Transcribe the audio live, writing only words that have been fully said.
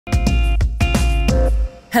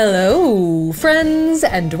Hello, friends,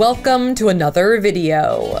 and welcome to another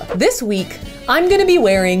video. This week, I'm gonna be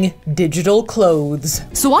wearing digital clothes.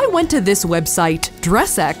 So I went to this website,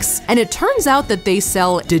 DressX, and it turns out that they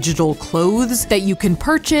sell digital clothes that you can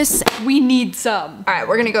purchase. We need some. All right,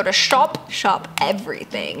 we're gonna go to shop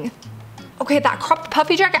everything. Okay, that cropped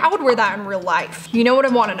puffy jacket, I would wear that in real life. You know what I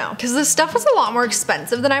wanna know? Because this stuff was a lot more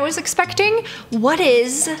expensive than I was expecting. What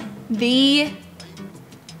is the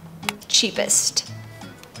cheapest?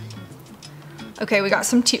 Okay, we got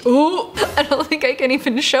some oh, I don't think I can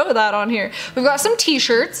even show that on here. We've got some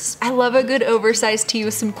t-shirts. I love a good oversized tee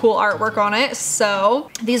with some cool artwork on it. So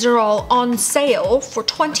these are all on sale for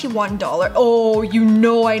 $21. Oh, you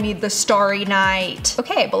know I need the Starry Night.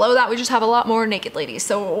 Okay, below that we just have a lot more naked ladies.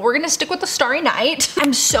 So we're gonna stick with the Starry Night.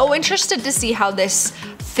 I'm so interested to see how this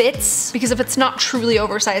fits because if it's not truly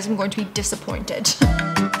oversized, I'm going to be disappointed.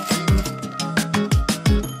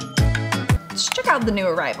 Let's check out the new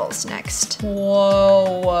arrivals next.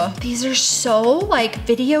 Whoa. These are so like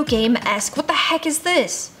video game-esque. What the heck is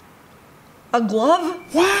this? A glove?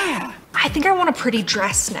 Wow. I think I want a pretty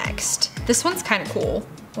dress next. This one's kind of cool.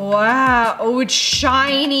 Wow, oh, it's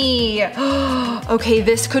shiny. Okay,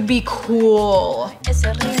 this could be cool.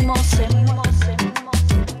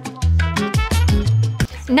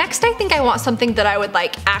 Next, I think I want something that I would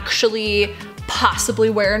like actually possibly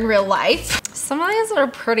wear in real life. Some of these are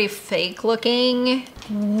pretty fake looking.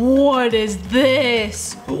 What is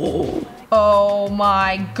this? Oh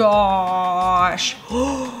my gosh.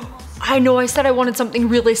 I know I said I wanted something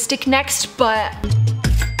realistic next, but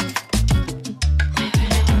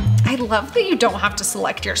I love that you don't have to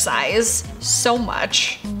select your size so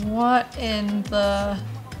much. What in the,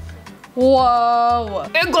 whoa.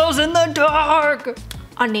 It glows in the dark.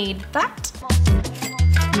 I need that.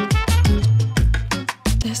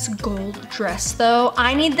 This gold dress though,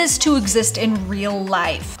 I need this to exist in real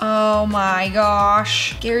life. Oh my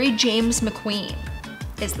gosh. Gary James McQueen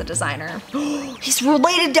is the designer. He's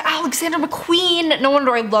related to Alexander McQueen. No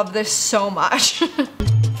wonder I love this so much.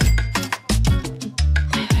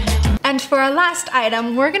 And for our last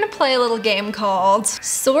item, we're gonna play a little game called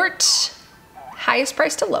Sort Highest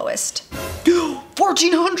Price to Lowest.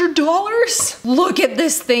 $1,400? Look at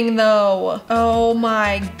this thing though. Oh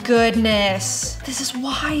my goodness. This is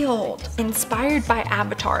wild. Inspired by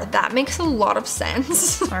Avatar. That makes a lot of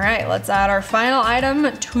sense. All right, let's add our final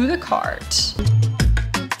item to the cart.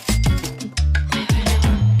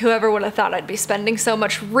 Whoever would have thought I'd be spending so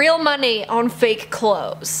much real money on fake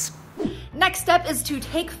clothes. Next step is to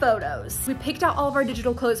take photos. We picked out all of our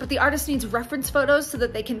digital clothes, but the artist needs reference photos so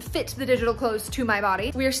that they can fit the digital clothes to my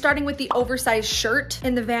body. We are starting with the oversized shirt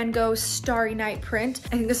in the Van Gogh Starry Night print.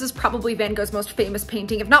 I think this is probably Van Gogh's most famous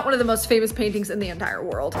painting, if not one of the most famous paintings in the entire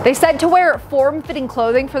world. They said to wear form-fitting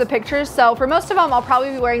clothing for the pictures, so for most of them, I'll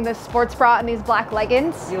probably be wearing this sports bra and these black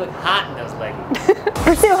leggings. You look hot in those leggings.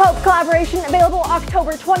 Pursue Hope collaboration available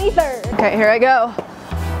October 23rd. Okay, here I go.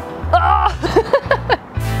 Oh!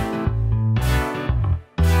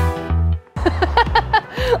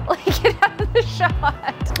 Like, get out of the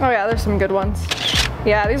shot. Oh yeah, there's some good ones.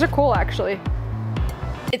 Yeah, these are cool actually.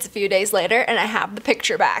 It's a few days later and I have the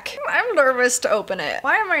picture back. I'm nervous to open it.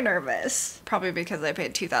 Why am I nervous? Probably because I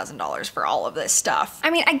paid $2,000 for all of this stuff. I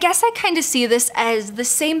mean, I guess I kind of see this as the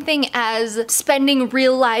same thing as spending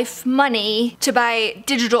real life money to buy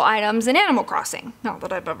digital items in Animal Crossing. Not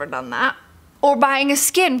that I've ever done that. Or buying a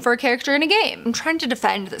skin for a character in a game. I'm trying to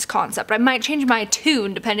defend this concept. I might change my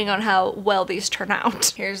tune depending on how well these turn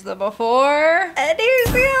out. Here's the before, and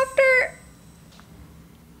here's the after.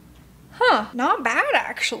 Huh, not bad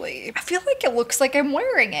actually. I feel like it looks like I'm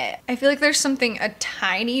wearing it. I feel like there's something a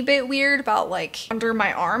tiny bit weird about like under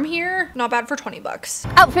my arm here. Not bad for 20 bucks.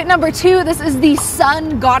 Outfit number 2, this is the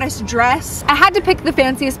Sun Goddess dress. I had to pick the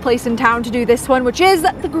fanciest place in town to do this one, which is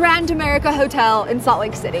the Grand America Hotel in Salt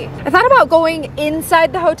Lake City. I thought about going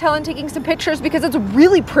inside the hotel and taking some pictures because it's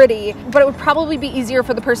really pretty, but it would probably be easier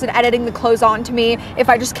for the person editing the clothes onto me if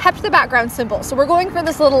I just kept the background simple. So we're going for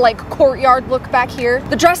this little like courtyard look back here.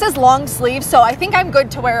 The dress is long sleeves, so I think I'm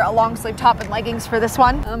good to wear a long sleeve top and leggings for this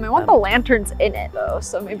one. I want the lanterns in it though,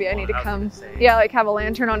 so maybe I need to come, yeah, like have a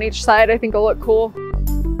lantern on each side. I think it'll look cool.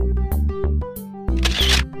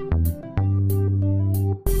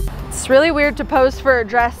 It's really weird to pose for a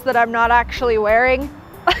dress that I'm not actually wearing.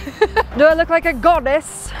 Do I look like a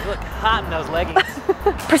goddess? You look hot in those leggings.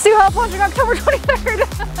 Pursue Help launching October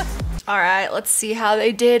 23rd. All right, let's see how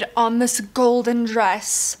they did on this golden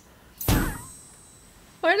dress.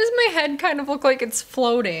 Why does my head kind of look like it's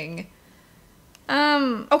floating?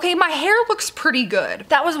 Okay, my hair looks pretty good.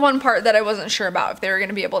 That was one part that I wasn't sure about, if they were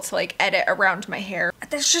gonna be able to like edit around my hair.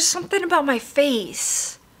 There's just something about my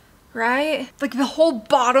face. right? Like the whole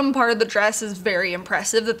bottom part of the dress is very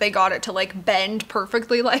impressive that they got it to like bend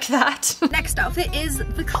perfectly like that. Next outfit is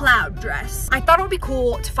the cloud dress. I thought it would be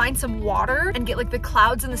cool to find some water and get like the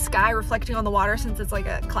clouds in the sky reflecting on the water since it's like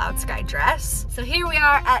a cloud sky dress. So here we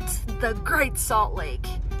are at the Great Salt Lake.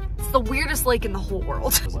 It's the weirdest lake in the whole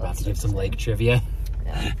world. I was about to give some lake trivia.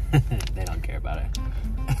 Yeah. They don't care about it.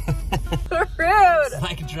 Rude. It's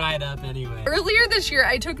like dried up anyway. Earlier this year,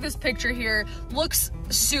 I took this picture here. Looks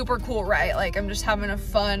super cool, right? Like I'm just having a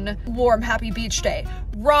fun, warm, happy beach day.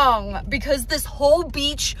 Wrong, because this whole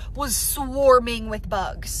beach was swarming with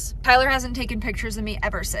bugs. Tyler hasn't taken pictures of me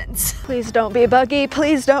ever since. Please don't be buggy.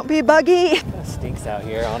 Please don't be buggy. It stinks out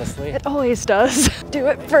here, honestly. It always does. Do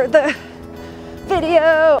it for the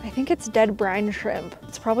video. I think it's dead brine shrimp.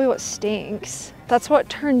 It's probably what stinks. That's what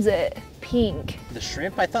turns it pink. The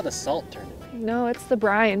shrimp? I thought the salt turned it pink. No, it's the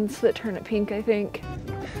brines that turn it pink, I think.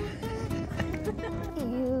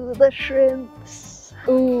 Ew, the shrimps.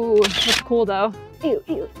 Ooh, that's cool though. Ew,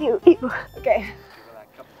 ew, ew, ew. Okay.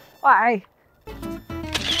 Why?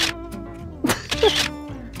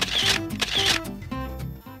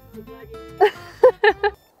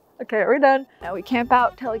 Okay, we're done. Now we camp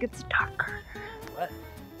out till it gets darker. What?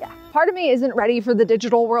 Yeah. Part of me isn't ready for the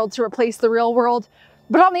digital world to replace the real world.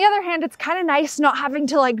 But on the other hand, it's kind of nice not having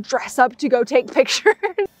to like dress up to go take pictures.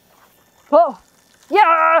 Whoa,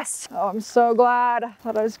 yes! Oh, I'm so glad. I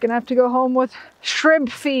thought I was gonna have to go home with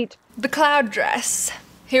shrimp feet. The cloud dress.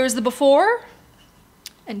 Here's the before,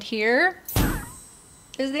 and here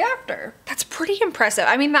is the after. That's pretty impressive.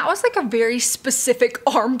 I mean, that was like a very specific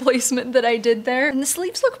arm placement that I did there. And the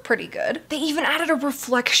sleeves look pretty good. They even added a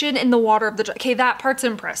reflection in the water of the dress. Okay, that part's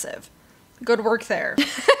impressive. Good work there.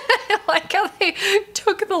 I like how they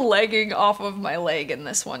took the legging off of my leg in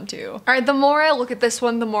this one too. All right, the more I look at this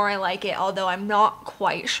one, the more I like it, although I'm not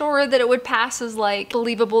quite sure that it would pass as like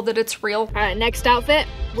believable that it's real. All right, next outfit.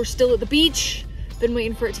 We're still at the beach. Been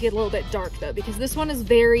waiting for it to get a little bit dark though, because this one is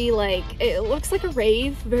very like, it looks like a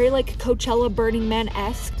rave, very like Coachella Burning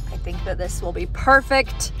Man-esque. I think that this will be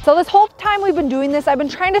perfect. So this whole time we've been doing this, I've been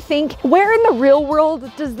trying to think, where in the real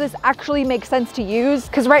world does this actually make sense to use?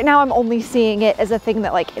 Because right now I'm only seeing it as a thing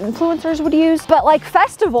that like influencers would use, but like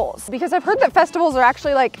festivals, because I've heard that festivals are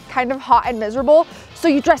actually like kind of hot and miserable. So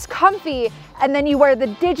you dress comfy and then you wear the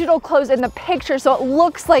digital clothes in the picture so it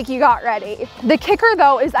looks like you got ready. The kicker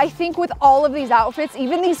though is I think with all of these outfits,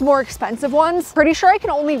 even these more expensive ones, pretty sure I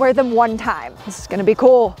can only wear them one time. This is gonna be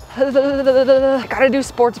cool. I gotta do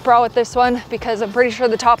sports bra with this one because I'm pretty sure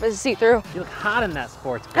the top is see-through. You look hot in that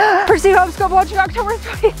sports bra. Pursue HopeScope watching October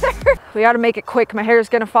 23rd. We gotta make it quick. My hair is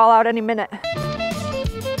gonna fall out any minute.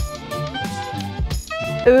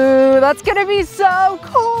 Ooh, that's gonna be so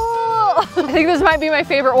cool. I think this might be my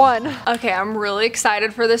favorite one. Okay, I'm really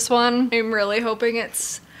excited for this one. I'm really hoping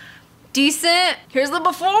it's decent. Here's the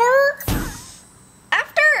before.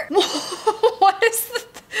 After. What is the,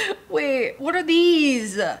 wait, what are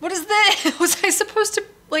these? What is this? Was I supposed to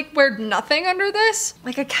like wear nothing under this?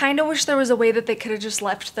 Like I kind of wish there was a way that they could have just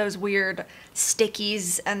left those weird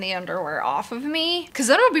stickies and the underwear off of me. Cause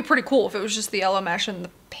then it would be pretty cool if it was just the yellow mesh and the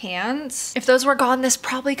pants. If those were gone, this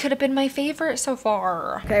probably could have been my favorite so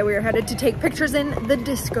far. Okay, we are headed to take pictures in the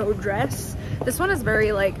disco dress. This one is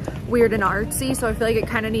very like weird and artsy, so I feel like it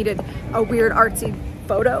kind of needed a weird artsy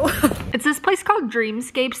photo. It's this place called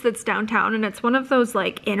Dreamscapes that's downtown, and it's one of those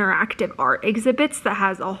like interactive art exhibits that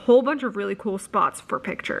has a whole bunch of really cool spots for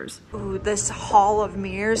pictures. Ooh, this hall of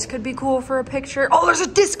mirrors could be cool for a picture. Oh, there's a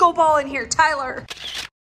disco ball in here, Tyler.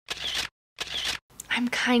 I'm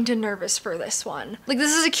kind of nervous for this one. Like,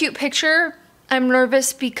 this is a cute picture. I'm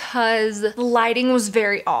nervous because the lighting was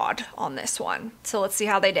very odd on this one. So let's see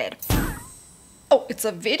how they did. Oh, it's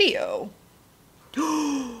a video.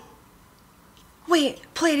 Wait,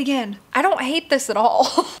 play it again. I don't hate this at all.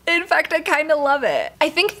 In fact, I kind of love it. I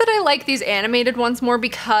think that I like these animated ones more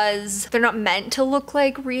because they're not meant to look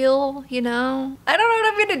like real, you know? I don't know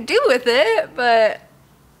what I'm gonna do with it, but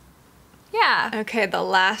yeah. Okay, the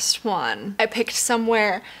last one. I picked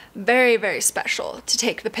somewhere very, very special to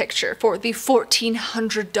take the picture for the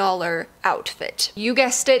 $1,400 outfit. You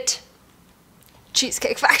guessed it.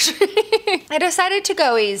 Cheesecake Factory. I decided to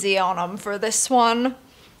go easy on them for this one.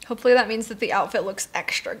 Hopefully that means that the outfit looks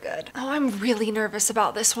extra good. Oh, I'm really nervous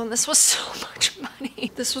about this one. This was so much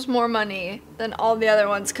money. This was more money than all the other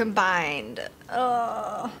ones combined.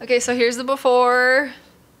 Oh. Okay, so here's the before.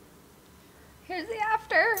 Here's the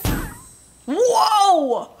after.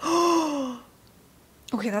 Whoa!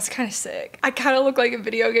 Okay, that's kind of sick. I kind of look like a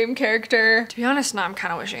video game character. To be honest, now I'm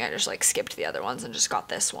kind of wishing I just like skipped the other ones and just got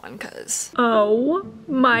this one because. Oh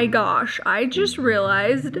my gosh, I just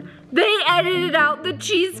realized they edited out the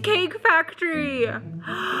Cheesecake Factory.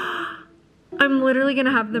 I'm literally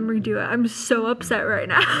gonna have them redo it. I'm so upset right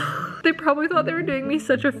now. They probably thought they were doing me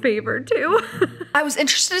such a favor too. I was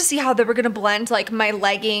interested to see how they were gonna blend like my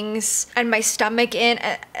leggings and my stomach in.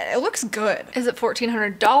 It looks good. Is it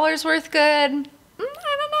 $1,400 worth good?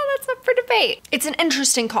 I don't know, that's up for debate. It's an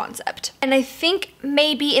interesting concept. And I think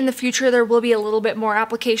maybe in the future there will be a little bit more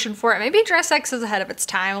application for it. Maybe DressX is ahead of its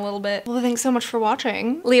time a little bit. Well, thanks so much for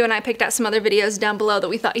watching. Leo and I picked out some other videos down below that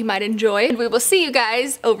we thought you might enjoy. And we will see you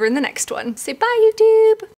guys over in the next one. Say bye, YouTube.